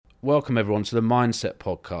Welcome everyone to the Mindset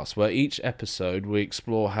Podcast, where each episode we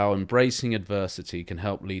explore how embracing adversity can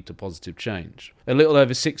help lead to positive change. A little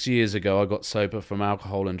over 6 years ago, I got sober from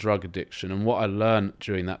alcohol and drug addiction, and what I learned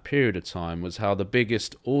during that period of time was how the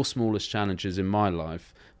biggest or smallest challenges in my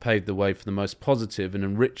life paved the way for the most positive and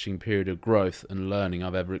enriching period of growth and learning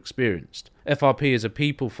I've ever experienced. FRP is a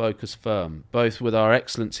people-focused firm, both with our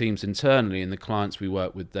excellent teams internally and the clients we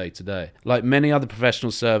work with day to day. Like many other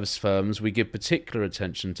professional service firms, we give particular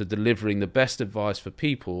attention to delivering the best advice for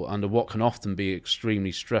people under what can often be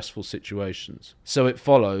extremely stressful situations. So it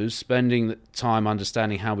follows, spending the time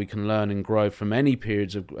understanding how we can learn and grow from any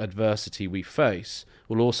periods of adversity we face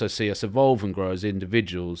will also see us evolve and grow as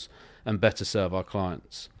individuals and better serve our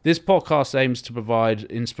clients. This podcast aims to provide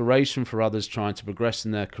inspiration for others trying to progress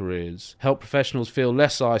in their careers, help professionals feel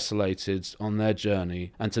less isolated on their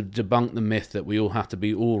journey, and to debunk the myth that we all have to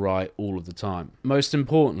be all right all of the time. Most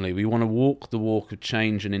importantly, we want to walk the walk of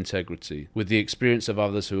change and integrity with the experience of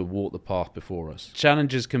others who have walked the path before us.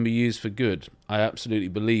 Challenges can be used for good. I absolutely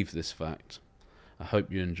believe this fact. I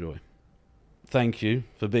hope you enjoy. Thank you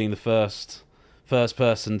for being the first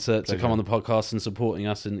person to come on the podcast and supporting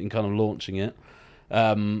us in kind of launching it.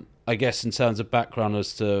 I guess in terms of background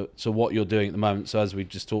as to what you're doing at the moment, so as we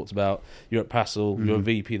just talked about, you're at Passel, you're a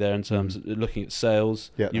VP there in terms of looking at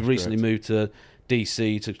sales. Yeah, You've recently moved to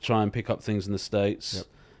DC to try and pick up things in the States.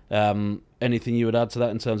 Yep. Anything you would add to that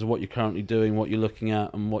in terms of what you're currently doing, what you're looking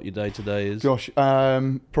at, and what your day-to-day is? Gosh,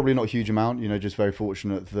 probably not a huge amount, just very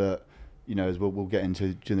fortunate that, as we'll get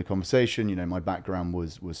into during the conversation, my background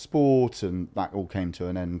was sport, and that all came to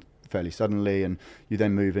an end fairly suddenly, and you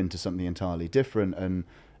then move into something entirely different, and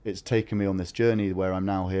it's taken me on this journey where I'm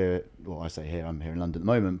now here, well, I say here, I'm here in London at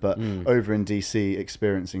the moment, but over in DC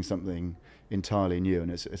experiencing something entirely new,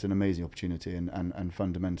 and it's an amazing opportunity and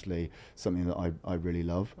fundamentally something that I really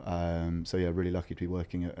love. So yeah, really lucky to be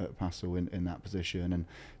working at Passel in that position and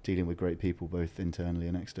dealing with great people both internally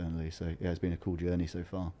and externally. So yeah, it's been a cool journey so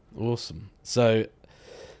far. Awesome. So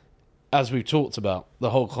as we've talked about, the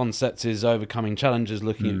whole concept is overcoming challenges,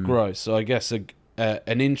 looking at growth. So I guess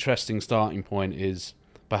an interesting starting point is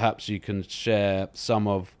perhaps you can share some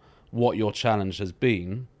of what your challenge has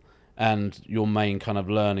been and your main kind of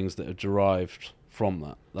learnings that have derived from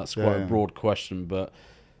that. That's quite a broad question, but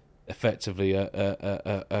effectively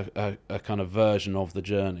a kind of version of the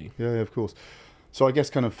journey. Yeah, of course. So I guess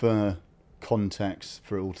kind of for context,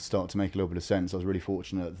 for it all to start to make a little bit of sense, I was really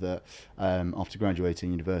fortunate that after graduating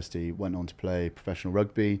university, went on to play professional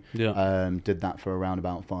rugby. Did that for around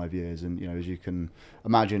about 5 years, and as you can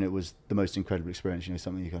imagine, it was the most incredible experience.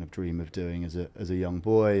 Something you kind of dream of doing as a young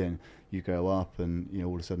boy, and you grow up and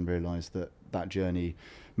all of a sudden realise that journey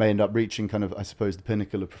may end up reaching kind of, I suppose, the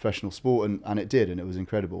pinnacle of professional sport, and it did, and it was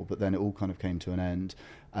incredible. But then it all kind of came to an end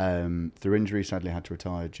through injury. Sadly, I had to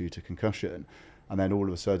retire due to concussion. And then all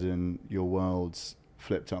of a sudden, your world's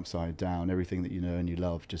flipped upside down. Everything that you know and you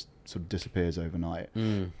love just sort of disappears overnight.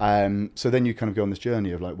 So then you kind of go on this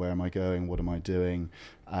journey of like, where am I going? What am I doing?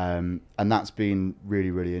 And that's been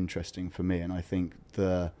really, really interesting for me. And I think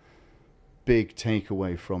the big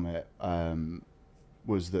takeaway from it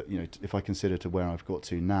was that, if I consider to where I've got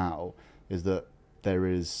to now, is that there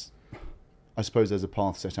is, I suppose there's a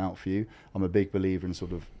path set out for you. I'm a big believer in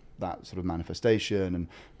that sort of manifestation and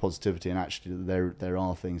positivity, and actually there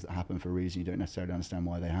are things that happen for a reason. You don't necessarily understand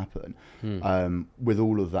why they happen. With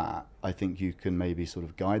all of that, I think you can maybe sort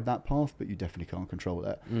of guide that path, but you definitely can't control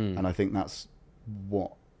it. And I think that's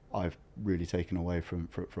what I've really taken away from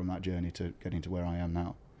that journey to getting to where I am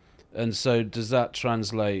now. And so does that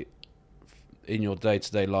translate in your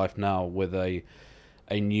day-to-day life now with a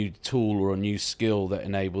new tool or a new skill that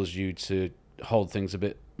enables you to hold things a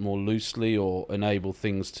bit more loosely or enable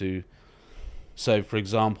things to... So for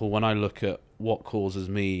example, when I look at what causes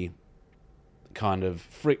me kind of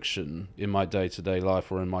friction in my day-to-day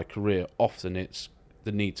life or in my career, often it's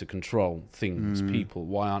the need to control things, people.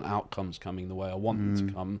 Why aren't outcomes coming the way I want them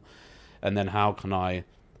to come? And then how can I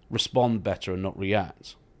respond better and not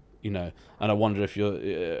react? And I wonder if you're,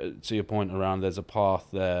 to your point around there's a path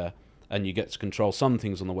there and you get to control some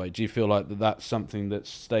things on the way. Do you feel like that's something that's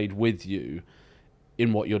stayed with you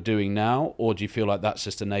in what you're doing now, or do you feel like that's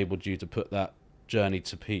just enabled you to put that journey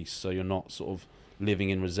to peace so you're not sort of living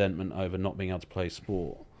in resentment over not being able to play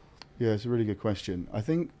sport? Yeah, it's a really good question. I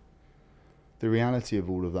think the reality of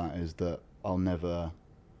all of that is that I don't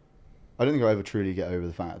think I'll ever truly get over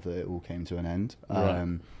the fact that it all came to an end.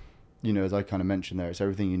 Right. As I kind of mentioned there, it's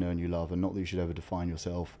everything you know and you love, and not that you should ever define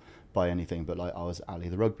yourself by anything, but like I was Ali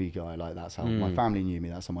the rugby guy, like that's how my family knew me,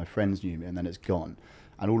 that's how my friends knew me, and then it's gone.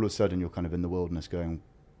 And all of a sudden you're kind of in the wilderness going,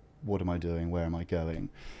 what am I doing? Where am I going?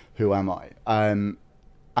 Who am I?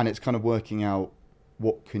 and it's kind of working out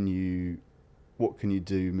what can you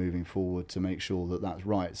do moving forward to make sure that that's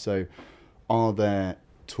right. So are there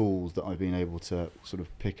tools that I've been able to sort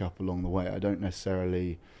of pick up along the way? I don't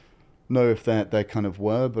necessarily know if they kind of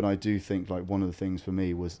were, but I do think like one of the things for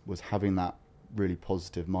me was having that really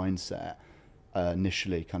positive mindset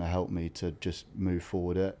initially kind of helped me to just move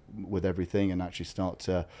forward with everything and actually start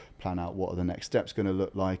to plan out what are the next steps going to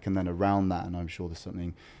look like. And then around that, and I'm sure there's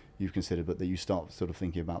something you've considered, but that you start sort of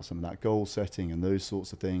thinking about some of that goal setting and those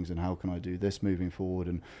sorts of things, and how can I do this moving forward,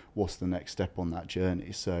 and what's the next step on that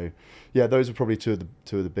journey. So yeah, those are probably two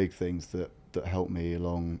of the big things that helped me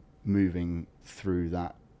along moving through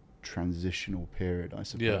that transitional period, I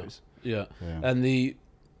suppose. Yeah. And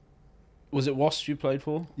was it Wasps you played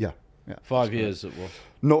for? Yeah. 5 years at Wasps.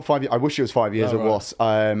 Not 5 years. I wish it was 5 years at right. Wasps.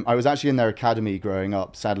 I was actually in their academy growing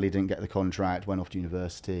up. Sadly, didn't get the contract. Went off to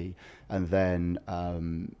university, and then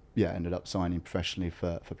ended up signing professionally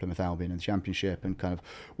for Plymouth Albion in the Championship, and kind of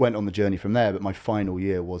went on the journey from there. But my final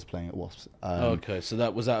year was playing at Wasps. Okay,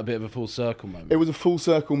 so was that a bit of a full circle moment? It was a full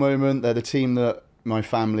circle moment. They're the team that my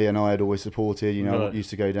family and I had always supported. You know, I used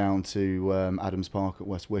to go down to Adams Park at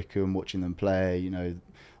West Wickham, watching them play. You know,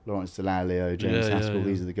 Lawrence Delalio, James Haskell,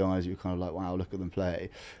 these are the guys you're kind of like, wow, look at them play.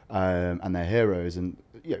 And they're heroes. And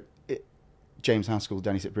James Haskell,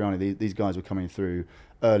 Danny Cipriani, these guys were coming through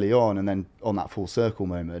early on. And then on that full circle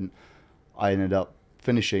moment, I ended up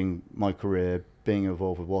finishing my career being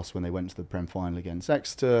involved with Wasps when they went to the Prem final against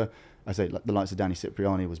Exeter. I say like, the likes of Danny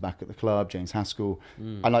Cipriani was back at the club, James Haskell.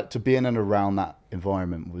 And like to be in and around that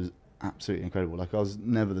environment was absolutely incredible. Like I was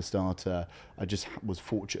never the starter. I just was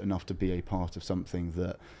fortunate enough to be a part of something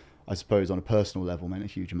that I suppose on a personal level meant a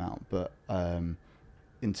huge amount. But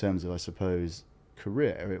in terms of, I suppose,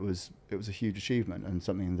 career, it was a huge achievement and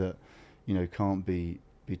something that, you know, can't be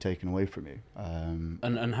taken away from you.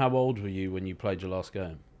 And how old were you when you played your last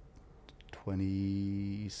game?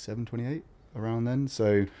 27, 28, around then.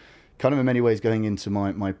 So kind of in many ways going into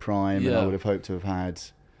my prime, and I would have hoped to have had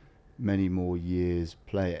many more years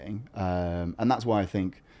playing. And that's why I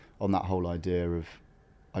think on that whole idea of,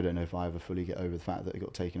 I don't know if I ever fully get over the fact that it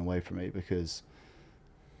got taken away from me, because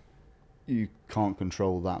you can't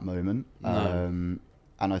control that moment. No.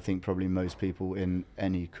 And I think probably most people in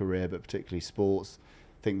any career, but particularly sports,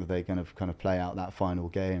 think that they're going to kind of play out that final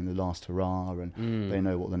game, the last hurrah, and they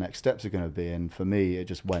know what the next steps are going to be. And for me, it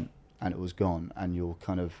just went and it was gone, and you're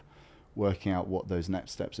kind of working out what those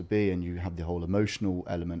next steps would be, and you have the whole emotional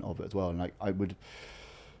element of it as well. And like I would,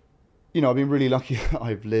 you know, I've been really lucky.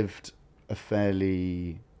 I've lived a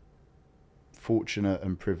fairly fortunate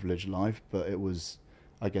and privileged life, but it was,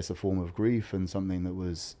 I guess, a form of grief and something that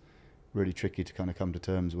was really tricky to kind of come to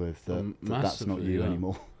terms with, that's not you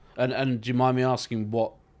anymore. And do you mind me asking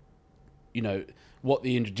what the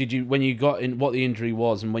injury, what the injury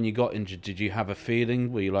was, and when you got injured, did you have a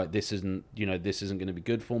feeling? Were you like, this isn't going to be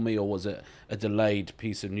good for me, or was it a delayed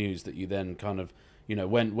piece of news that you then kind of, you know,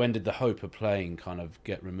 when did the hope of playing kind of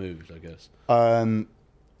get removed, I guess?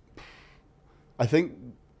 I think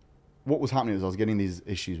what was happening was I was getting these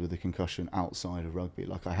issues with the concussion outside of rugby.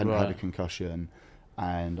 Like I hadn't had a concussion,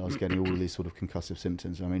 and I was getting all of these sort of concussive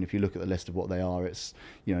symptoms. I mean, if you look at the list of what they are, it's,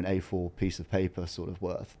 you know, an A4 piece of paper sort of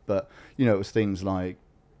worth. But, you know, it was things like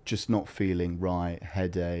just not feeling right,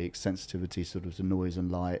 headache, sensitivity sort of to noise and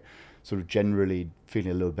light, sort of generally feeling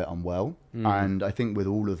a little bit unwell. And I think with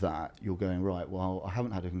all of that, you're going, right, well, I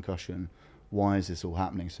haven't had a concussion. Why is this all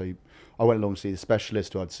happening? So I went along to see the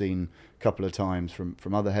specialist who I'd seen a couple of times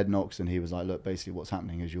from other head knocks, and he was like, look, basically what's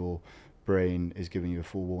happening is your brain is giving you a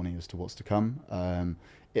full warning as to what's to come.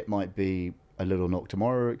 It might be a little knock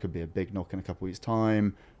tomorrow, it could be a big knock in a couple of weeks'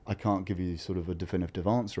 time. I can't give you sort of a definitive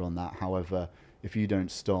answer on that. However, if you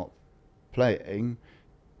don't stop playing,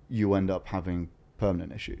 you end up having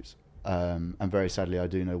permanent issues. And very sadly, I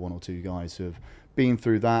do know one or two guys who have been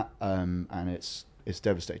through that, and it's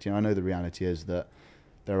devastating. I know the reality is that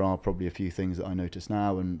there are probably a few things that I notice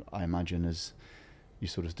now, and I imagine as you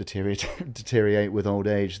sort of deteriorate with old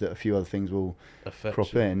age, that a few other things will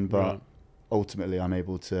crop in. But ultimately, I'm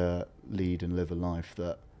able to lead and live a life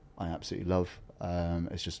that I absolutely love.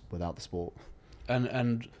 It's just without the sport.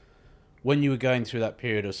 And when you were going through that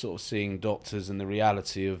period of sort of seeing doctors and the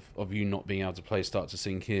reality of you not being able to play start to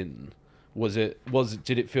sink in,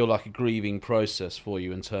 did it feel like a grieving process for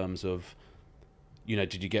you in terms of, you know,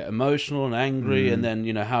 did you get emotional and angry, and then,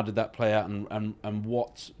 you know, how did that play out, and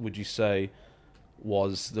what would you say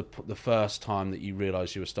was the first time that you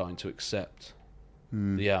realised you were starting to accept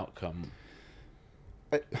the outcome?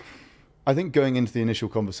 I think going into the initial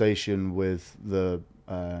conversation with the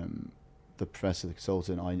professor, the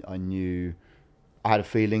consultant, I knew, I had a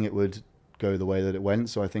feeling it would go the way that it went.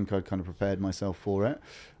 So I think I kind of prepared myself for it.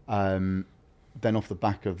 Then off the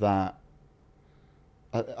back of that,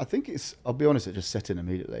 I think I'll be honest, it just set in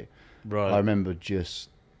immediately. Right. I remember just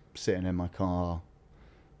sitting in my car,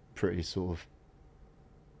 pretty sort of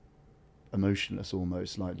emotionless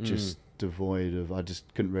almost, like just devoid of, I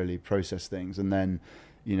just couldn't really process things. And then,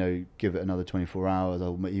 give it another 24 hours,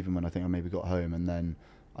 even when I think I maybe got home, and then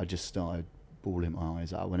I just started bawling my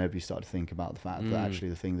eyes out whenever you start to think about the fact that actually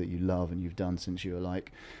the thing that you love and you've done since you were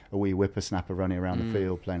like a wee whippersnapper running around the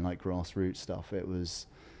field playing like grassroots stuff, it was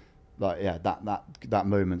like, yeah, that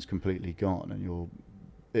moment's completely gone, and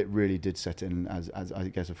it really did set in as I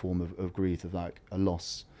guess a form of grief, of like a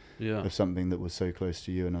loss of something that was so close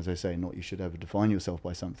to you. And as I say, not you should ever define yourself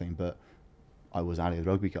by something, but I was Ali the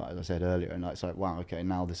rugby guy, as I said earlier, and it's like, wow, okay,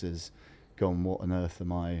 now this is gone. What on earth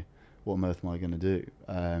am I going to do?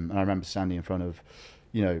 And I remember standing in front of,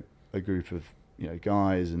 a group of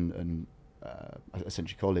guys and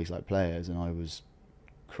essentially colleagues, like players, and I was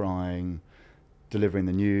crying, delivering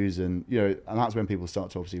the news, and and that's when people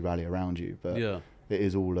start to obviously rally around you. But it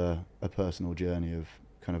is all a personal journey of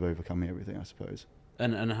kind of overcoming everything, I suppose.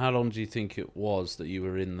 And how long do you think it was that you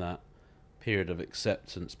were in that period of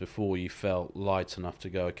acceptance before you felt light enough to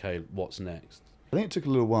go, okay, what's next? I think it took a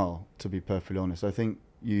little while, to be perfectly honest. I think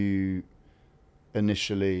you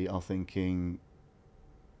initially are thinking,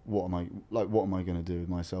 what am I going to do with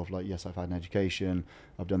myself? Like, yes, I've had an education,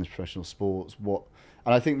 I've done this professional sports,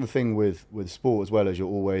 and I think the thing with sport as well is you're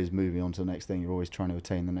always moving on to the next thing, you're always trying to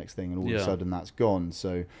attain the next thing, and all of a sudden that's gone.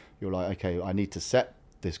 So you're like, okay, I need to set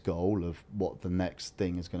this goal of what the next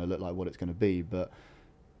thing is going to look like, what it's going to be, but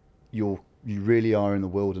you really are in the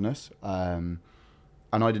wilderness.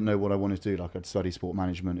 And I didn't know what I wanted to do. Like, I'd studied sport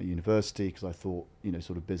management at university because I thought,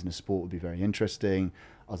 sort of business sport would be very interesting.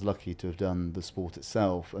 I was lucky to have done the sport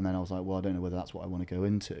itself. And then I was like, well, I don't know whether that's what I want to go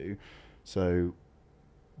into. So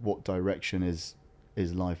what direction is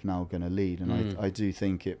life now going to lead? And I do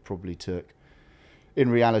think it probably took, in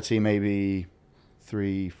reality, maybe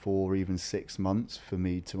 3, 4, even 6 months for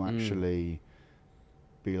me to actually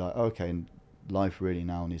be like, okay, life really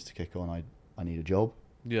now needs to kick on. I need a job.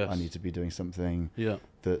 Yes. I need to be doing something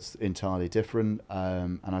that's entirely different,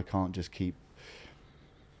 and I can't just keep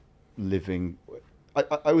living.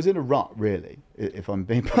 I was in a rut, really, if I'm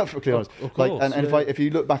being perfectly honest. Of course, and if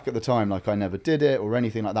you look back at the time, like, I never did it or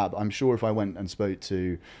anything like that, but I'm sure if I went and spoke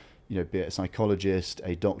to, be it a psychologist,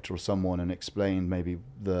 a doctor, or someone, and explained maybe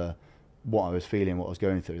what I was feeling, what I was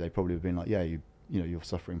going through, they probably would have been like, yeah, you're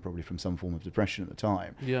suffering probably from some form of depression at the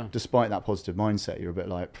time. Yeah. Despite that positive mindset, you're a bit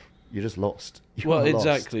like, you're just lost. Well,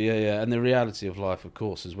 exactly, yeah. And the reality of life, of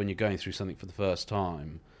course, is when you're going through something for the first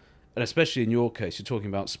time, and especially in your case, you're talking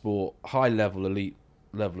about sport, high level, elite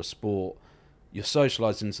level of sport, you're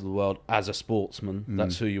socialised into the world as a sportsman.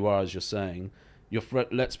 That's who you are, as you're saying.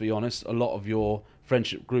 Let's be honest, a lot of your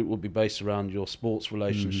friendship group would be based around your sports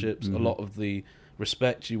relationships. A lot of the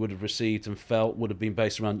respect you would have received and felt would have been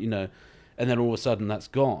based around, and then all of a sudden that's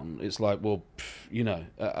gone. It's like, well,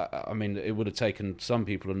 I mean, it would have taken some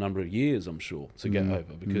people a number of years, I'm sure, to get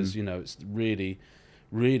over, because, it's really,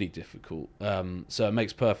 really difficult. So it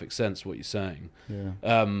makes perfect sense what you're saying.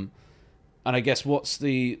 Yeah. And I guess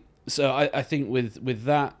I think with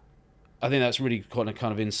that, I think that's really kind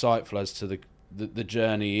of insightful as to the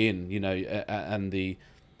journey in, and the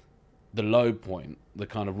low point, the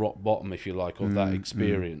kind of rock bottom, if you like, of that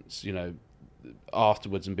experience,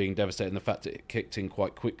 afterwards, and being devastated, and the fact that it kicked in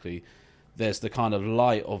quite quickly. There's the kind of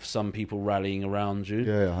light of some people rallying around you,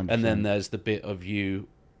 100%. And then there's the bit of you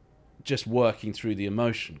just working through the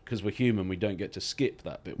emotion, because we're human, we don't get to skip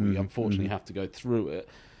that bit. We unfortunately have to go through it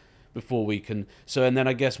before we can. So, and then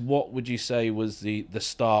I guess, what would you say was the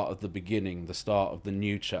start of the beginning, the start of the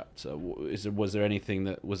new chapter? Was there anything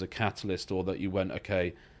that was a catalyst, or that you went,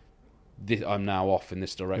 okay, I'm now off in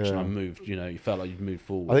this direction? I moved, you felt like you'd moved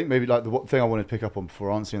forward. I think maybe like the thing I wanted to pick up on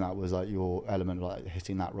before answering that was like your element of like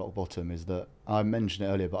hitting that rock bottom, is that I mentioned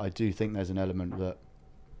it earlier, but I do think there's an element that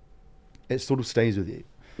it sort of stays with you.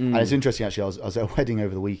 And it's interesting, actually, I was at a wedding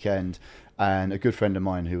over the weekend, and a good friend of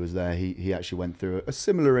mine who was there, he actually went through a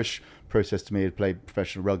similar-ish process to me. He had played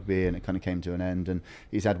professional rugby, and it kind of came to an end, and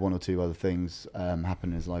he's had 1 or 2 other things happen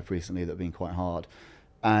in his life recently that have been quite hard.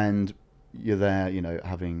 And you're there,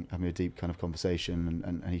 having a deep kind of conversation,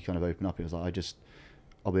 and he kind of opened up. He was like,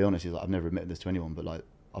 I'll be honest, he's like, I've never admitted this to anyone, but like,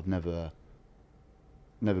 I've never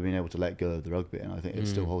been able to let go of the rugby, and I think it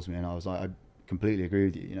still holds me. And I was like, I completely agree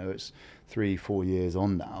with you. It's 3-4 years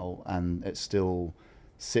on now, and it still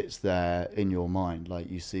sits there in your mind. Like,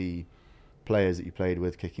 you see players that you played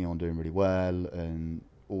with kicking on, doing really well,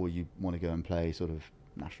 or you want to go and play sort of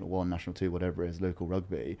National 1, National 2, whatever it is, local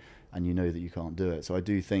rugby, and you know that you can't do it. So I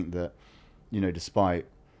do think that, despite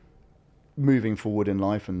moving forward in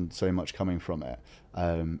life and so much coming from it,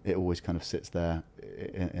 it always kind of sits there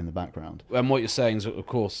in the background. And what you're saying is, of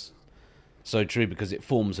course, so true, because it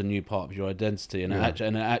forms a new part of your identity, and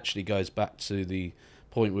it actually goes back to the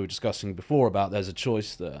point we were discussing before about there's a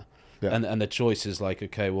choice there. Yeah. And the choice is like,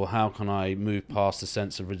 okay, well, how can I move past the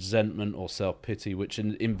sense of resentment or self-pity, which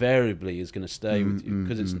invariably is going to stay with you,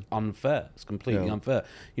 because it's unfair. It's completely unfair.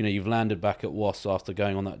 You've landed back at WAS after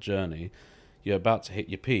going on that journey. You're about to hit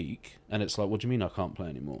your peak, and it's like, what do you mean I can't play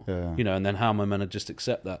anymore? Yeah. And then how am I meant to just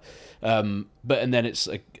accept that? And then it's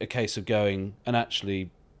a case of going, and actually,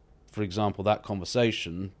 for example, that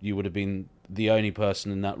conversation, you would have been the only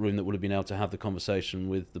person in that room that would have been able to have the conversation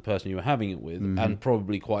with the person you were having it with, and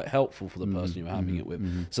probably quite helpful for the person you were having it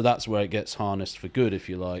with. So that's where it gets harnessed for good, if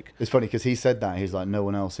you like. It's funny because he said that. He's like, no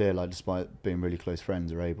one else here, like, despite being really close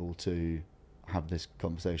friends, are able to have this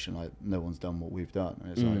conversation. Like, no one's done what we've done.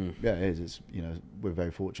 And it's like, yeah, it is. It's, we're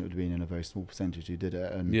very fortunate to be in a very small percentage who did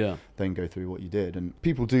it, and then go through what you did. And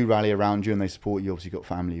people do rally around you and they support you. Obviously, you've got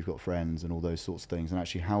family, you've got friends, and all those sorts of things. And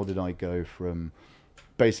actually, how did I go from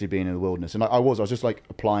basically being in the wilderness? And I was just like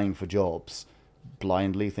applying for jobs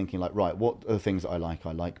blindly, thinking like, right, what are the things that I like?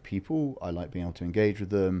 I like people. I like being able to engage with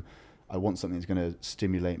them. I want something that's going to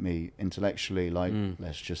stimulate me intellectually. Like,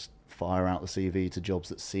 let's just fire out the CV to jobs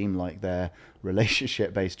that seem like they're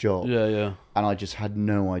relationship-based jobs. Yeah. And I just had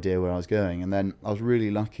no idea where I was going. And then I was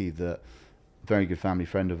really lucky that a very good family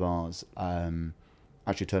friend of ours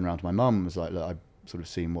actually turned around to my mum and was like, look, I've sort of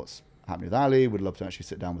seen what's happening with Ali. Would love to actually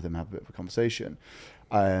sit down with him and have a bit of a conversation.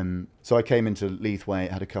 So I came into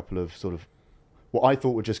Leithwaite, had a couple of sort of what I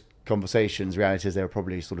thought were just conversations. Reality is they were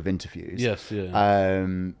probably sort of interviews. Yes, yeah.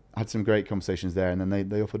 Had some great conversations there, and then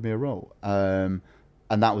they offered me a role.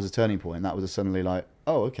 And that was a turning point. That was suddenly like,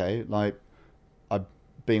 oh, okay, like I'm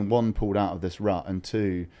being, one, pulled out of this rut, and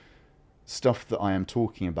two, stuff that I am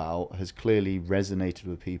talking about has clearly resonated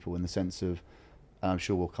with people in the sense of, and I'm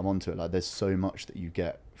sure we'll come on to it, like there's so much that you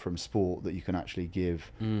get from sport that you can actually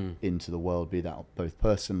give into the world, be that both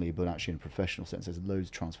personally but actually in a professional sense. There's loads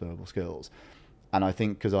of transferable skills. And I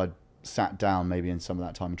think because I'd sat down maybe in some of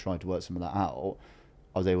that time and tried to work some of that out,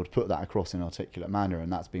 I was able to put that across in an articulate manner,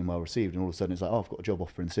 and that's been well received. And all of a sudden it's like, oh, I've got a job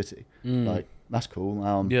offer in the city. Like, that's cool.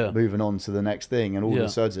 Now I'm moving on to the next thing. And all of a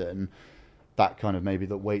sudden, that kind of, maybe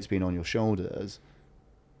the weight's been on your shoulders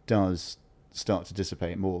does start to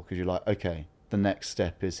dissipate more, because you're like, okay, the next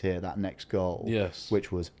step is here, that next goal,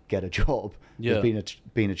 which was get a job, has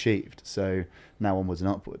been achieved. So now onwards and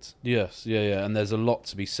upwards. Yes, yeah. And there's a lot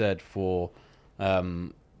to be said for...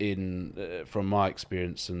 from my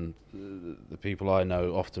experience and the people I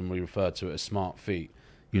know, often we refer to it as smart feet.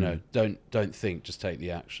 Don't think, just take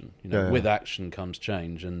the action. With action comes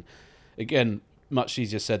change. And again, much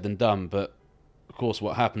easier said than done. But of course,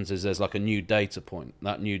 what happens is there's like a new data point.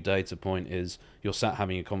 That new data point is you're sat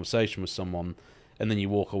having a conversation with someone, and then you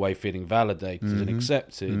walk away feeling validated and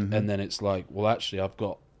accepted. And then it's like, well, actually, I've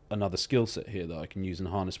got another skill set here that I can use and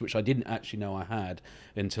harness, which I didn't actually know I had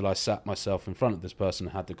until I sat myself in front of this person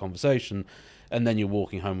and had the conversation. And then you're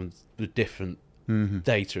walking home with different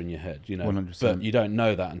data in your head, 100%. But you don't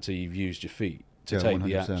know that until you've used your feet to take 100%.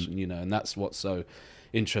 the action, and that's what's so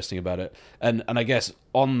interesting about it. And I guess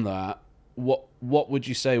on that, what would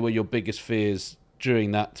you say were your biggest fears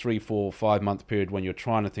during that 3, 4, 5 month period when you're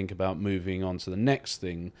trying to think about moving on to the next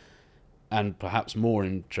thing? And perhaps more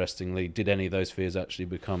interestingly, did any of those fears actually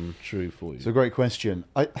become true for you? It's a great question.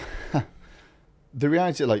 The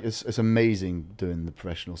reality, like, it's amazing doing the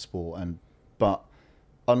professional sport, but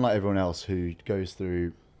unlike everyone else who goes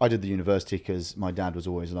through, I did the university because my dad was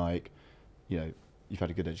always like, you've had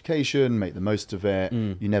a good education, make the most of it.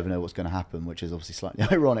 You never know what's going to happen, which is obviously slightly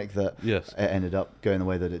ironic that it ended up going the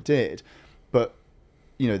way that it did. But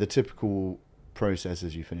the typical process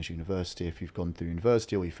is you finish university, if you've gone through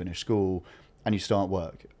university, or you finish school and you start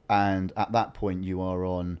work, and at that point you are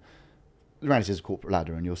on the reality is a corporate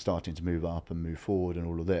ladder, and you're starting to move up and move forward and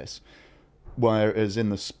all of this, whereas in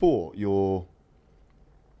the sport you're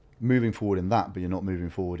moving forward in that, but you're not moving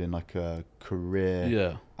forward in like a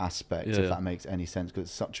career aspect, if that makes any sense, because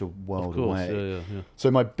it's such a world away. So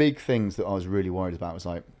my big things that I was really worried about was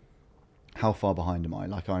like, how far behind am I?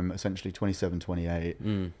 Like, I'm essentially 27, 28.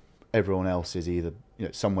 Everyone else is either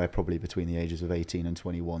somewhere probably between the ages of 18 and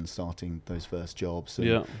 21 starting those first jobs,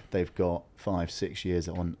 and they've got 5-6 years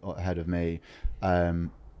ahead of me.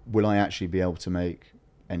 Will I actually be able to make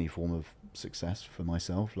any form of success for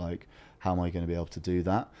myself? Like, how am I going to be able to do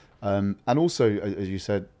that? And also, as you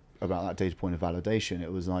said about that data point of validation, it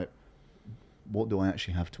was like what do I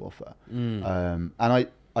actually have to offer? And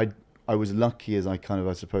I was lucky as I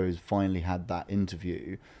suppose finally had that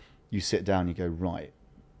interview. You sit down, you go, right,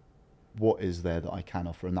 what is there that I can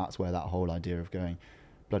offer? And that's where that whole idea of going,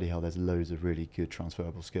 bloody hell, there's loads of really good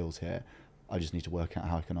transferable skills here. I just need to work out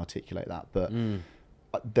how I can articulate that. But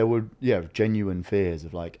there were genuine fears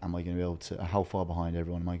of like, am I going to be able to, how far behind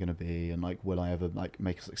everyone am I going to be, and like, will I ever like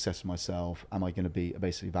make a success of myself? Am I going to be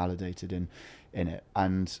basically validated in it?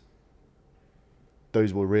 And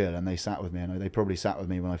those were real, and they sat with me, and they probably sat with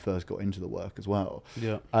me when I first got into the work as well.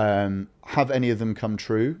 Have any of them come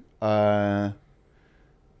true? No.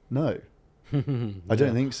 I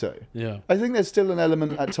don't think so. I think there's still an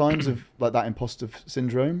element at times of like that imposter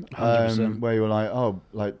syndrome, where you're like, oh,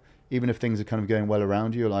 like, even if things are kind of going well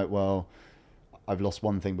around you, you're like, well, I've lost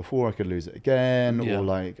one thing before, I could lose it again, or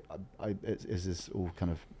like, is this all kind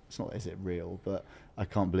of, it's not, is it real? But I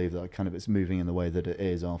can't believe that it's moving in the way that it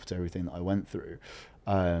is after everything that I went through.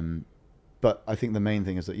 But I think the main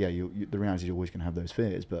thing is that, the reality is you're always going to have those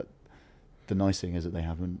fears, but the nice thing is that they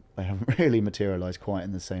haven't really materialized quite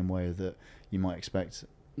in the same way that you might expect.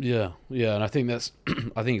 And I think that's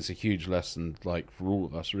I think it's a huge lesson, like, for all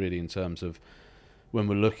of us really, in terms of when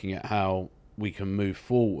we're looking at how we can move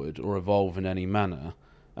forward or evolve in any manner.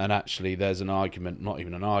 And actually there's an argument, not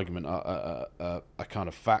even an argument, a kind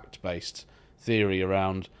of fact-based theory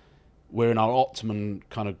around we're in our optimum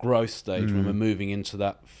kind of growth stage when we're moving into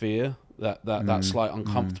that fear, that slight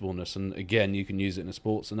uncomfortableness. And again, you can use it in a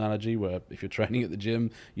sports analogy where if you're training at the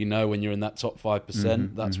gym, when you're in that top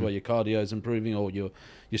 5%, that's where your cardio is improving, or your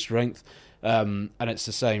strength. And it's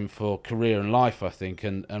the same for career and life, I think.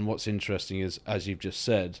 And what's interesting is, as you've just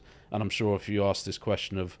said, and I'm sure if you asked this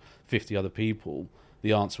question of 50 other people,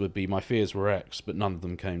 the answer would be, my fears were X, but none of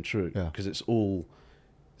them came true, because it's all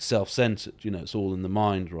self-centered. It's all in the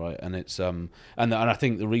mind, right? And it's and I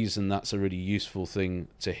think the reason that's a really useful thing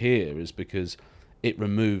to hear is because it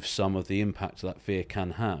removes some of the impact that fear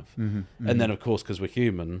can have. And then, of course, because we're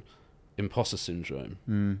human, imposter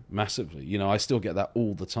syndrome massively. I still get that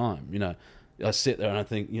all the time. I sit there and I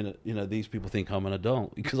think, these people think I'm an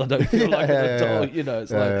adult because I don't feel like an adult.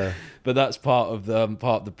 It's like, but that's part of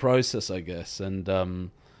the process, I guess. And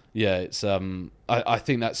it's I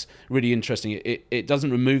think that's really interesting. It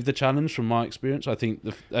doesn't remove the challenge from my experience. I think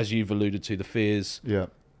as you've alluded to, the fears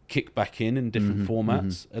kick back in different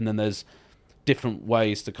formats, and then there's different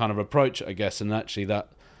ways to kind of approach it, I guess. And actually that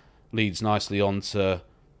leads nicely on to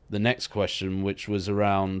the next question, which was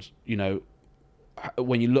around,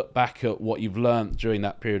 when you look back at what you've learned during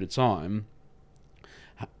that period of time,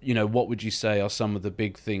 what would you say are some of the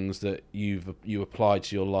big things that you applied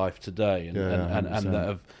to your life today, and that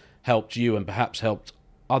have helped you and perhaps helped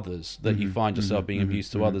others, that you find yourself being of use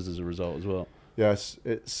to others as a result as well? Yes,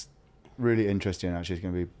 it's really interesting. Actually, it's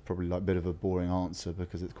going to be probably like a bit of a boring answer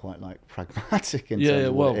because it's quite like pragmatic in terms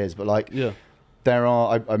of what it is. But like, there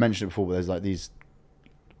are, I mentioned it before, but there's like these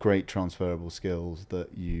great transferable skills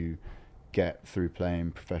that you get through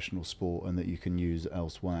playing professional sport and that you can use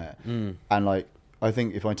elsewhere. And like, I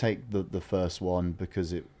think if I take the first one,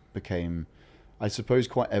 because it became, I suppose,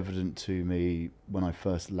 quite evident to me when I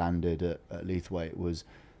first landed at Leithwaite, was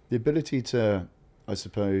the ability to, I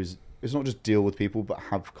suppose, it's not just deal with people, but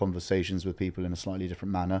have conversations with people in a slightly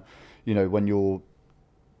different manner. When you're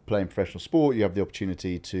playing professional sport, you have the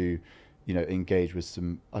opportunity to, engage with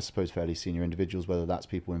some, I suppose, fairly senior individuals, whether that's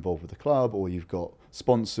people involved with the club, or you've got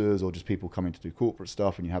sponsors, or just people coming to do corporate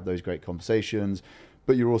stuff, and you have those great conversations.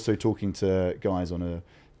 But you're also talking to guys on a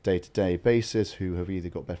day-to-day basis who have either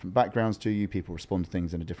got different backgrounds to you, people respond to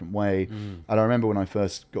things in a different way. And I remember when I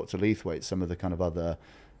first got to Leithwaite, some of the kind of other,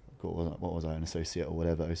 what was I, an associate or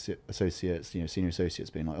whatever, associates, senior associates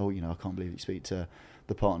being like, oh, I can't believe you speak to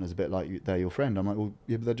the partners a bit like they're your friend. I'm like, well,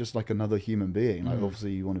 yeah, but they're just like another human being. Like,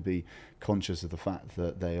 obviously you want to be conscious of the fact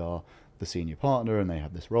that they are the senior partner and they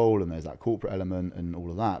have this role and there's that corporate element and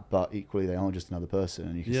all of that, but equally they are just another person,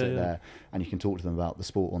 and you can sit there and you can talk to them about the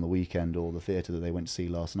sport on the weekend, or the theatre that they went to see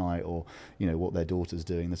last night, or what their daughter's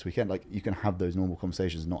doing this weekend. Like, you can have those normal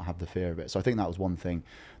conversations and not have the fear of it. So I think that was one thing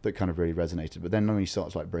that kind of really resonated. But then when you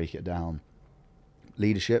start to like break it down,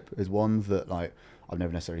 leadership is one that, like, I've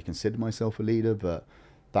never necessarily considered myself a leader, but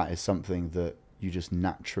that is something that you just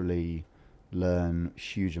naturally learn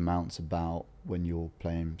huge amounts about when you're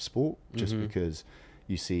playing sport, just because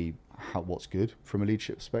you see what's good from a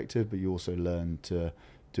leadership perspective, but you also learn to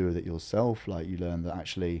do it yourself. Like, you learn that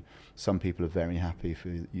actually some people are very happy for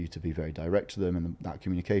you to be very direct to them and that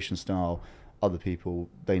communication style. Other people,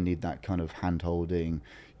 they need that kind of hand holding,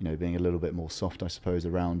 being a little bit more soft, I suppose,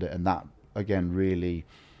 around it. And that again really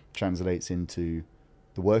translates into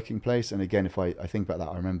the working place. And again, if I think about that,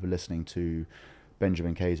 I remember listening to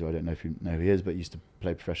Benjamin Kaiser. I don't know if you know who he is, but he used to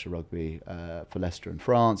play professional rugby for Leicester in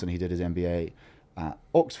France, and he did his MBA at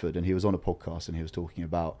Oxford, and he was on a podcast and he was talking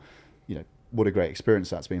about, what a great experience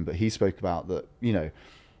that's been. But he spoke about that,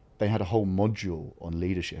 they had a whole module on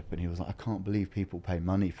leadership, and he was like, I can't believe people pay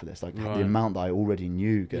money for this. Like the amount that I already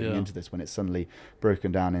knew going into this, when it's suddenly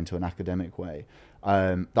broken down into an academic way.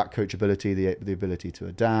 That coachability, the ability to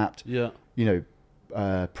adapt,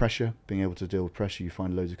 pressure, being able to deal with pressure. You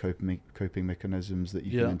find loads of coping mechanisms that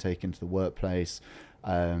you can then take into the workplace.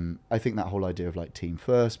 I think that whole idea of like team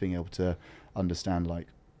first, being able to understand like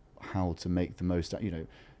how to make the most,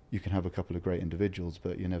 you can have a couple of great individuals,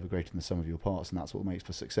 but you're never greater than the sum of your parts, and that's what makes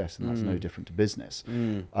for success, and that's no different to business.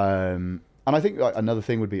 And I think like, another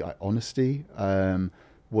thing would be like, honesty. One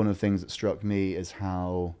of the things that struck me is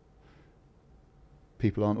how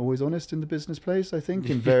people aren't always honest in the business place, I think,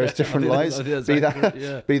 in various different lights. Be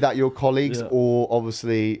that your colleagues or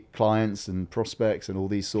obviously clients and prospects and all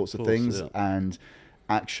these sorts of things. And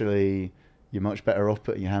actually, you're much better off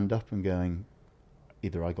putting your hand up and going,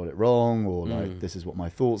 either I got it wrong or like this is what my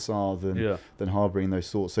thoughts are, than harboring those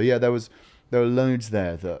thoughts. So there were loads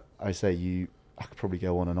there that I could probably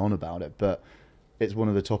go on and on about it, but it's one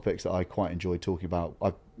of the topics that I quite enjoy talking about.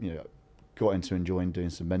 I've got into enjoying doing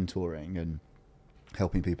some mentoring and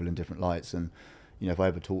helping people in different lights. And if I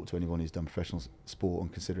ever talk to anyone who's done professional sport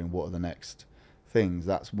and considering what are the next things,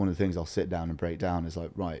 that's one of the things I'll sit down and break down, is like,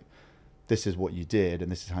 right, this is what you did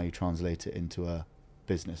and this is how you translate it into a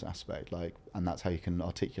business aspect, and that's how you can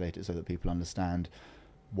articulate it so that people understand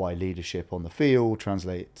why leadership on the field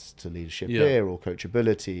translates to leadership here, or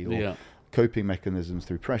coachability, or coping mechanisms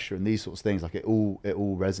through pressure, and these sorts of things. Like it all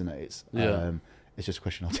resonates. It's just a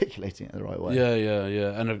question of articulating it the right way.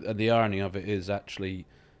 And the irony of it is, actually,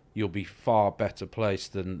 you'll be far better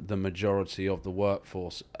placed than the majority of the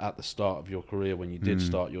workforce at the start of your career, when you did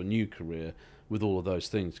start your new career, with all of those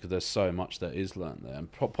things, because there's so much that is learned there. And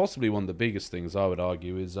possibly one of the biggest things I would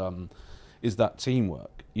argue is that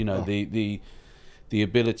teamwork. The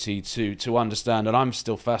ability to understand, and I'm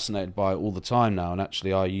still fascinated by it all the time now. And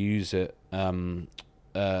actually, I use it. And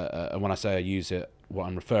when I say I use it, what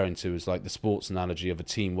I'm referring to is like the sports analogy of a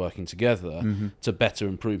team working together to better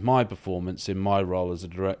improve my performance in my role as a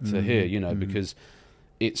director here. Because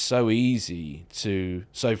it's so easy to...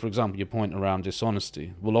 So, for example, your point around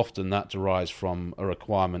dishonesty, well, often that derives from a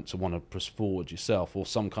requirement to want to press forward yourself, or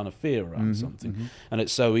some kind of fear around something. And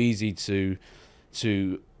it's so easy to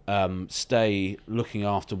stay looking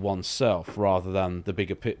after oneself rather than the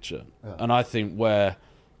bigger picture. And I think where,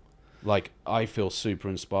 like, I feel super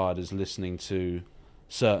inspired is listening to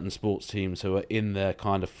certain sports teams who are in their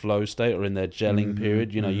kind of flow state or in their gelling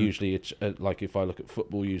period. Usually, it's, like if I look at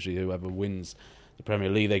football, usually whoever wins the Premier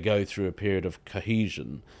League, they go through a period of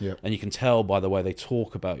cohesion, and you can tell by the way they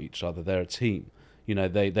talk about each other, they're a team.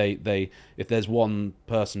 They if there's one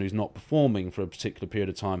person who's not performing for a particular period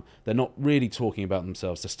of time, they're not really talking about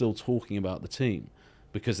themselves, they're still talking about the team,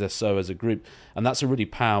 because they're so as a group. And that's a really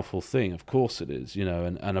powerful thing, of course it is,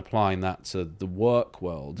 and applying that to the work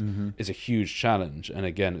world is a huge challenge. And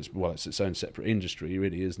again, it's its own separate industry,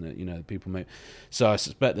 really, isn't it? People make... So I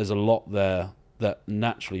suspect there's a lot there that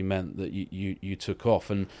naturally meant that you took off.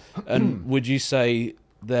 And would you say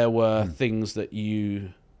there were things that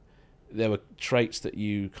there were traits that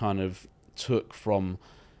you kind of took from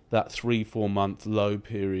that 3-4 month low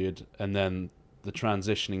period, and then the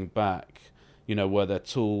transitioning back? Were there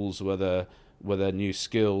tools, were there new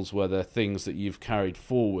skills, were there things that you've carried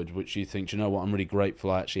forward which you think, what, I'm really grateful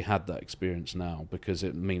I actually had that experience now, because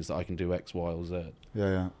it means that I can do X, Y, or Z?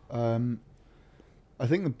 I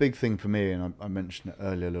think the big thing for me, and I mentioned it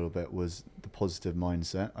earlier a little bit, was the positive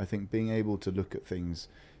mindset. I think being able to look at things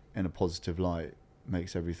in a positive light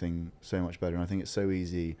makes everything so much better. And I think it's so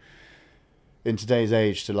easy in today's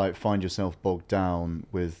age to find yourself bogged down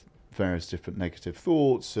with various different negative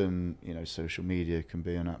thoughts, and social media can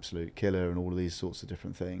be an absolute killer and all of these sorts of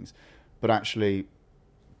different things. But actually,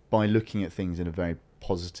 by looking at things in a very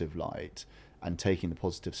positive light and taking the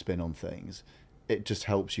positive spin on things, it just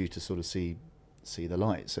helps you to sort of see the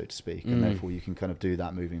light, so to speak, and therefore you can kind of do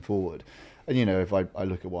that moving forward. And if I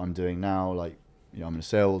look at what I'm doing now, I'm in a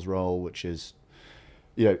sales role, which is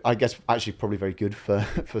I guess actually probably very good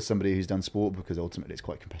for somebody who's done sport, because ultimately it's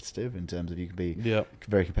quite competitive in terms of you can be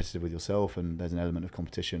very competitive with yourself, and there's an element of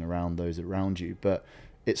competition around those around you, but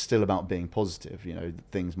it's still about being positive.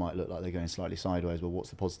 Things might look like they're going slightly sideways, but what's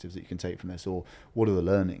the positives that you can take from this, or what are the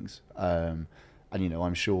learnings? And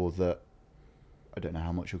I'm sure that, I don't know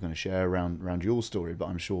how much you're going to share around your story, but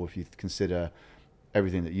I'm sure if you consider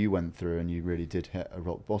everything that you went through and you really did hit a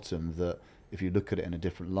rock bottom, that if you look at it in a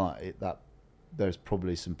different light, that there's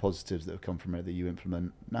probably some positives that have come from it that you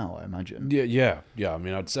implement now, I imagine. Yeah. I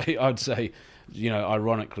mean, I'd say,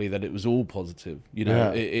 ironically, that it was all positive,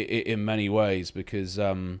 in many ways, because,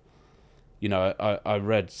 I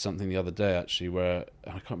read something the other day actually where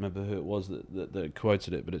I can't remember who it was that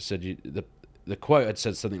quoted it, but it said the quote had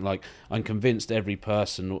said something like, "I'm convinced every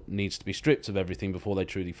person needs to be stripped of everything before they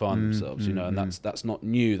truly find themselves." And that's not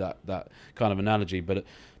new, that kind of analogy, but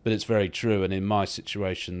it's very true. And in my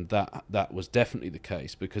situation, that was definitely the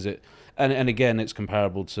case, because and again, it's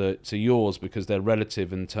comparable to yours, because they're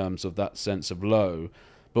relative in terms of that sense of low.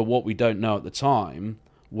 But what we don't know at the time,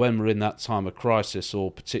 when we're in that time of crisis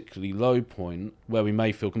or particularly low point, where we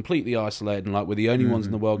may feel completely isolated and like we're the only ones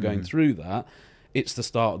in the world going through that, it's the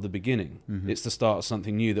start of the beginning. It's the start of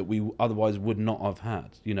something new that we otherwise would not have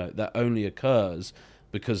had. That only occurs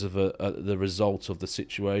because of the result of the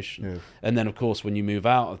situation. Yeah. And then, of course, when you move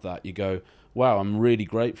out of that, you go, wow, I'm really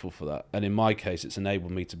grateful for that. And in my case, it's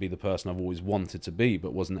enabled me to be the person I've always wanted to be,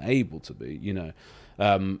 but wasn't able to be,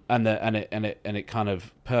 and it kind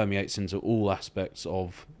of permeates into all aspects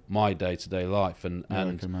of my day-to-day life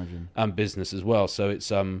and business as well. So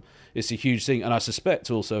it's a huge thing. And I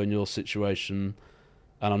suspect also in your situation,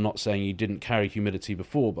 and I'm not saying you didn't carry humility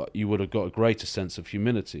before, but you would have got a greater sense of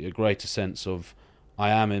humility, a greater sense of, I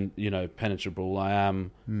am penetrable, I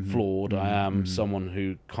am flawed, I am someone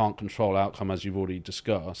who can't control outcome, as you've already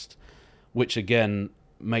discussed, which again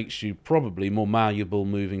makes you probably more malleable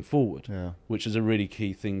moving forward, which is a really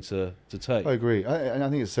key thing to take. I agree. And I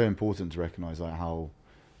think it's so important to recognise how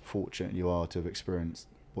fortunate you are to have experienced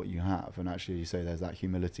what you have. And actually, you say there's that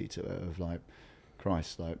humility to it of like,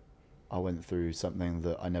 Christ, like, I went through something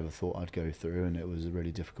that I never thought I'd go through, and it was a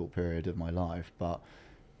really difficult period of my life, but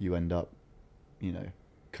you end up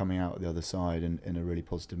coming out the other side in a really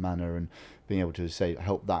positive manner, and being able to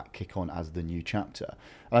help that kick on as the new chapter.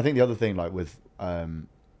 And I think the other thing, like with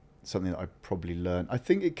something that I probably learned, I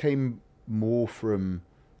think it came more from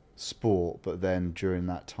sport, but then during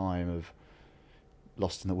that time of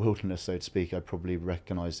lost in the wilderness, so to speak, I probably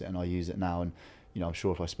recognised it and I use it now. And I'm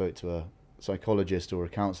sure if I spoke to a psychologist or a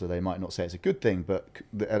counsellor, they might not say it's a good thing, but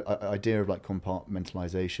the idea of like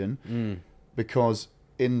compartmentalisation, because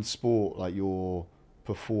in sport, like, you're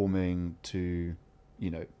performing to,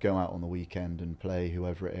 go out on the weekend and play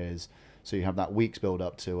whoever it is. So you have that week's build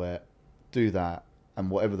up to it, do that, and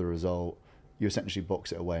whatever the result, you essentially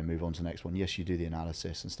box it away and move on to the next one. Yes, you do the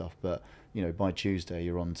analysis and stuff, but by Tuesday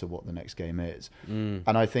you're on to what the next game is. And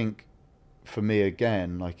I think for me,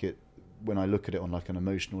 again, like, when I look at it on like an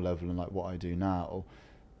emotional level, and like what I do now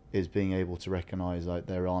is being able to recognize, like,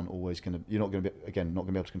 there aren't always you're not going to be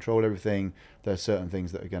able to control everything. There are certain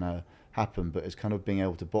things that are going to happen, but it's kind of being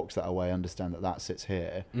able to box that away, understand that sits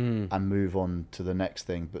here, and move on to the next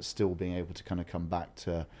thing, but still being able to kind of come back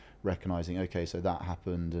to recognizing, okay, so that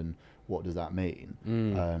happened, and what does that mean?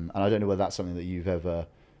 And I don't know whether that's something that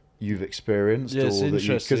you've experienced, or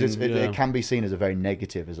that because it can be seen as a very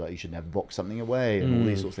negative, as like you should never box something away and all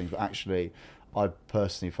these sorts of things. But actually, I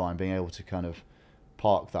personally find being able to kind of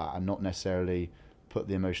park that and not necessarily put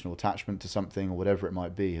the emotional attachment to something or whatever it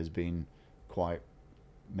might be has been quite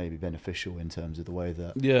maybe beneficial in terms of the way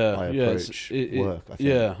that I approach work. I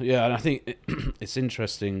think. And I think it's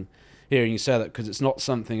interesting hearing you say that, because it's not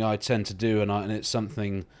something I tend to do, and it's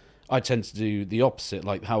something I tend to do the opposite.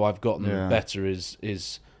 Like, how I've gotten better is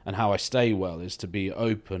and how I stay well is to be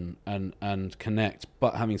open and connect.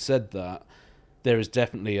 But having said that, there is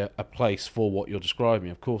definitely a place for what you're describing.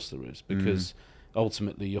 Of course there is, because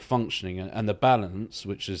ultimately you're functioning, and the balance,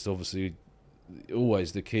 which is obviously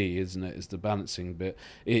always the key, isn't it? Is the balancing bit.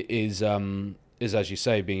 It is as you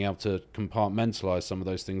say, being able to compartmentalize some of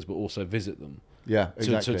those things, but also visit them. Yeah,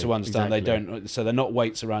 exactly. To understand they don't, so they're not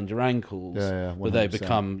weights around your ankles, but they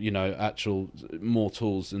become actual more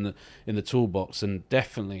tools in the toolbox. And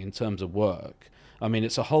definitely in terms of work, I mean,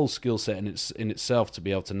 it's a whole skill set in itself to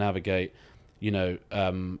be able to navigate,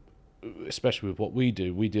 especially with what we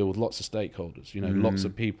do. We deal with lots of stakeholders, lots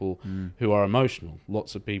of people who are emotional,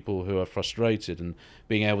 lots of people who are frustrated, and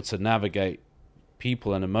being able to navigate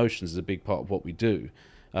people and emotions is a big part of what we do.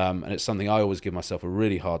 And it's something I always give myself a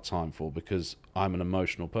really hard time for, because I'm an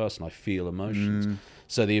emotional person. I feel emotions.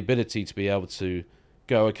 So the ability to be able to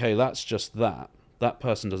go, okay, that's just that. That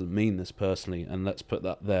person doesn't mean this personally, and let's put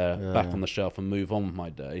that there back on the shelf and move on with my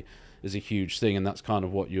day, is a huge thing. And that's kind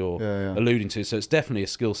of what you're alluding to. So it's definitely a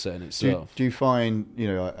skill set in itself. Do you find,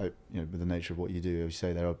 with the nature of what you do, you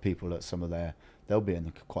say there are people at some of they'll be in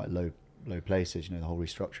the quite low places, the whole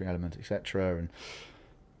restructuring element, etc. And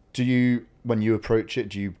do you, when you approach it,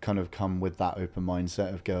 do you kind of come with that open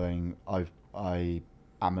mindset of going, I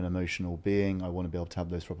am an emotional being. I want to be able to have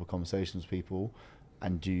those proper conversations with people.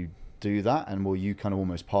 And do you do that? And will you kind of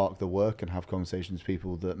almost park the work and have conversations with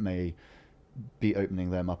people that may be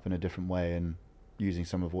opening them up in a different way and using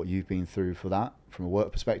some of what you've been through for that from a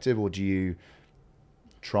work perspective? Or do you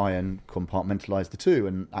try and compartmentalize the two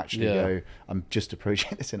and actually go, I'm just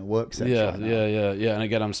approaching this in a work sense right now? Yeah. And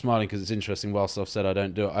again, I'm smiling because it's interesting. Whilst I've said I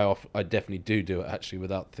don't do it, I definitely do it actually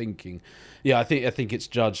without thinking. Yeah, I think it's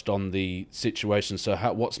judged on the situation. So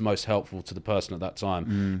what's most helpful to the person at that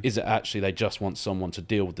time? Is it actually they just want someone to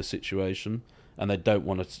deal with the situation and they don't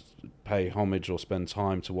want to pay homage or spend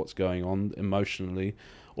time to what's going on emotionally?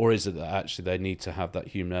 Or is it that actually they need to have that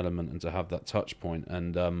human element and to have that touch point?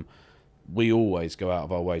 And we always go out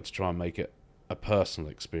of our way to try and make it a personal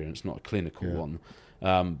experience, not a clinical one.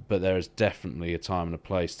 But there is definitely a time and a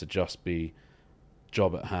place to just be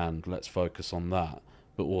job at hand. Let's focus on that.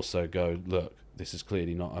 But also go, look, this is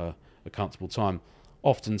clearly not a comfortable time.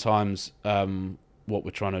 Oftentimes, what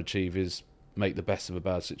we're trying to achieve is make the best of a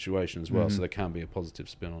bad situation as well. So there can be a positive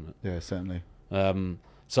spin on it. Yeah, certainly.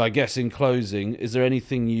 So I guess in closing, is there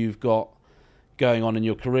anything you've got going on in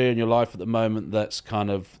your career, in your life at the moment, that's kind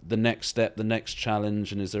of the next step, the next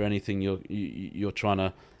challenge, and is there anything you're trying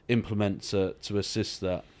to implement to assist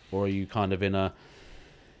that, or are you kind of in a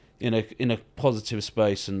positive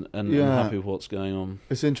space and happy with what's going on?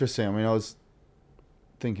 It's interesting. I mean, I was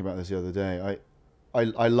thinking about this the other day.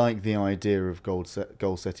 I like the idea of goal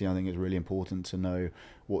setting. I think it's really important to know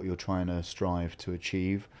what you're trying to strive to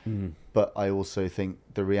achieve. But I also think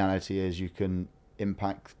the reality is you can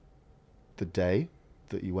impact the day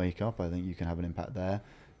that you wake up. I think you can have an impact there.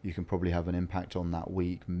 You can probably have an impact on that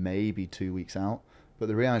week, maybe 2 weeks out. But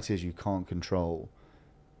the reality is you can't control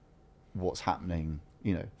what's happening,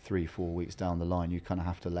 3-4 weeks down the line. You kind of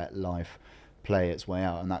have to let life play its way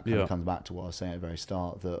out. And that kind of comes back to what I was saying at the very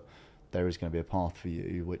start, that there is going to be a path for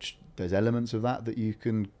you, which there's elements of that you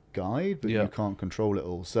can guide, but you can't control it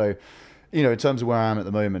all. So, in terms of where I am at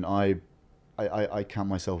the moment, I count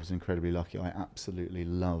myself as incredibly lucky. I absolutely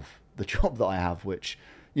love the job that I have, which,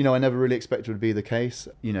 I never really expected would be the case.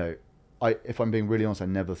 If I'm being really honest, I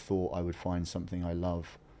never thought I would find something I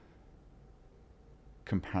love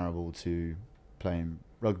comparable to playing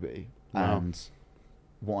rugby. Wow. And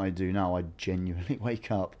what I do now, I genuinely wake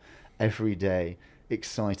up every day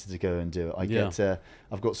excited to go and do it.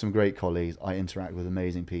 I've got some great colleagues. I interact with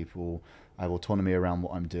amazing people. I have autonomy around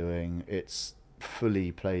what I'm doing. It's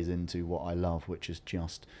fully plays into what I love, which is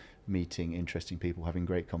just meeting interesting people, having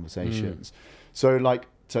great conversations. So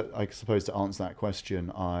I suppose to answer that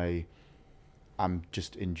question, I am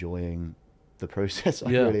just enjoying the process.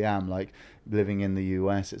 I really am. Like, living in the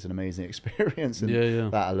US, it's an amazing experience,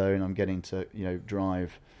 and that alone, I'm getting to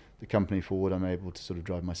drive the company forward. I'm able to sort of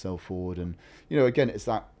drive myself forward, and again, it's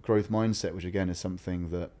that growth mindset, which again is something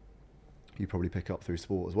that you probably pick up through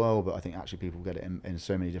sport as well, but I think actually people get it in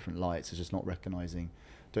so many different lights. It's just not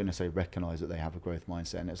don't necessarily recognize that they have a growth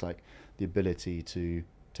mindset, and it's like the ability to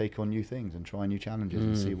take on new things and try new challenges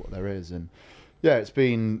and see what there is. And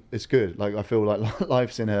it's good. Like, I feel like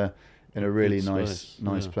life's in a really nice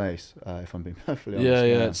place, if I'm being perfectly honest.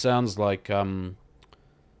 It sounds like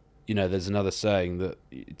there's another saying that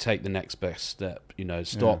take the next best step.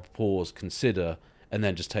 Stop, pause, consider, and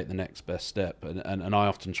then just take the next best step. And I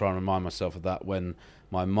often try and remind myself of that when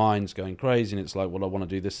my mind's going crazy and it's like, well, I want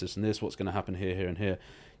to do this, this, and this. What's going to happen here, here, and here?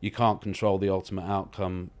 You can't control the ultimate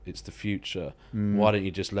outcome. It's the future. Why don't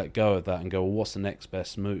you just let go of that and go, well, what's the next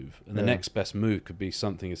best move? And the next best move could be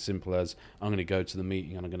something as simple as, I'm going to go to the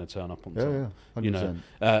meeting and I'm going to turn up on time.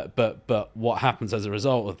 100%. But what happens as a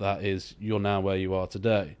result of that is you're now where you are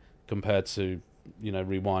today, compared to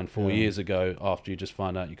rewind 4 years ago after you just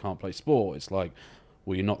find out you can't play sport. It's like,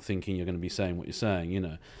 well, you're not thinking you're going to be saying what you're saying,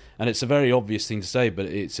 and it's a very obvious thing to say, but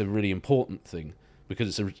it's a really important thing,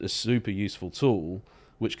 because it's a super useful tool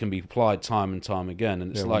which can be applied time and time again.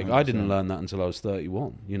 And it's like, 100%. I didn't learn that until I was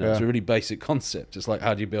 31. It's a really basic concept. It's like,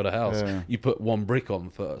 how do you build a house? You put one brick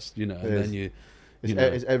on first, and then you it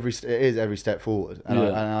is every step forward. And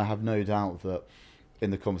I have no doubt that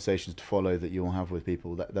in the conversations to follow that you'll have with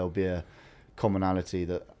people, that there'll be a commonality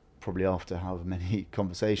that probably after however many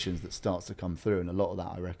conversations that starts to come through. And a lot of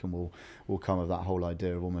that, I reckon, will come of that whole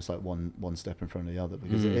idea of almost like one step in front of the other,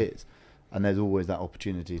 because it is. And there's always that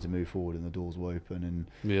opportunity to move forward, and the doors will open,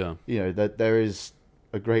 and that there is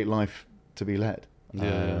a great life to be led.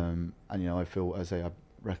 And I feel, as I say, I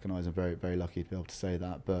recognise I'm very, very lucky to be able to say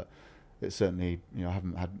that. But it's certainly, it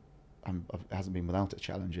hasn't been without its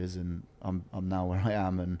challenges, and I'm now where I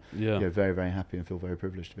am, and very, very happy and feel very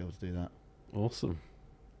privileged to be able to do that. Awesome,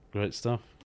 great stuff.